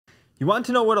You want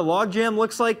to know what a logjam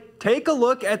looks like? Take a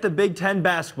look at the Big Ten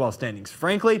basketball standings.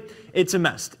 Frankly, it's a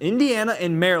mess. Indiana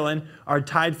and Maryland are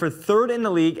tied for third in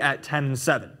the league at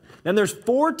 10-7. Then there's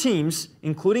 4 teams,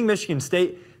 including Michigan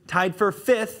State, tied for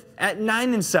fifth at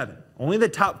 9-7. Only the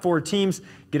top 4 teams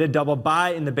get a double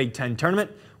bye in the Big Ten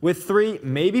tournament, with 3,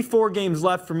 maybe 4 games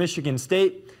left for Michigan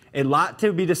State. A lot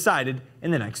to be decided in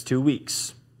the next 2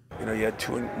 weeks. You know, you had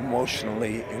 2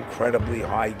 emotionally incredibly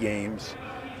high games,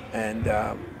 and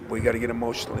we got to get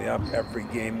emotionally up every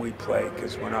game we play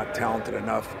because we're not talented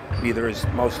enough, neither is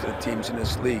most of the teams in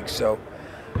this league. So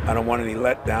I don't want any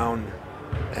letdown,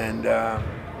 and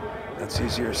that's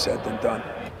easier said than done.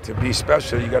 To be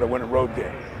special, you got to win a road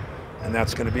game, and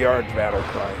that's going to be our battle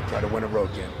cry, try to win a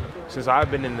road game. Since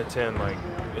I've been in the 10,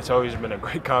 it's always been a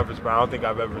great conference, but I don't think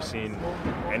I've ever seen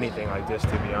anything like this,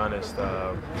 to be honest.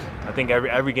 I think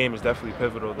every game is definitely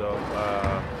pivotal, though.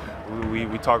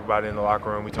 We talk about it in the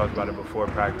locker room. We talked about it before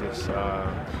practice.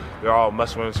 They're all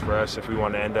must-wins for us if we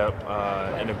want to end up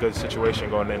in a good situation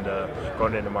going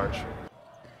into March.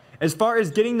 As far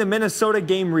as getting the Minnesota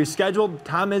game rescheduled,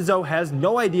 Tom Izzo has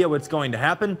no idea what's going to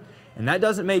happen, and that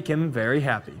doesn't make him very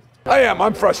happy.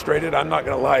 I'm frustrated. I'm not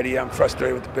going to lie to you. I'm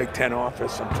frustrated with the Big Ten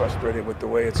office. I'm frustrated with the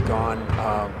way it's gone.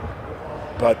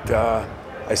 But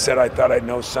I said I thought I'd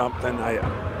know something.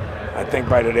 I think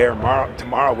by today or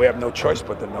tomorrow we have no choice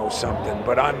but to know something.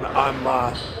 But I'm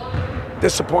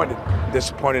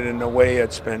disappointed in the way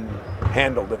it's been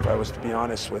handled, if I was to be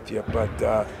honest with you.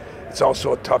 But it's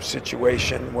also a tough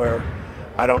situation where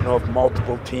I don't know if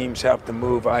multiple teams have to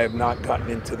move. I have not gotten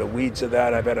into the weeds of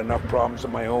that. I've had enough problems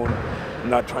of my own. I'm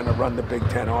not trying to run the Big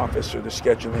Ten office or the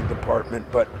scheduling department,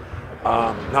 but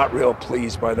not real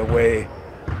pleased by the way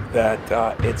that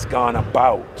it's gone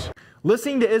about.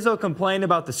 Listening to Izzo complain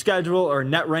about the schedule or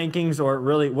net rankings or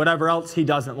really whatever else he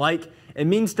doesn't like, it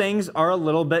means things are a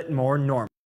little bit more normal.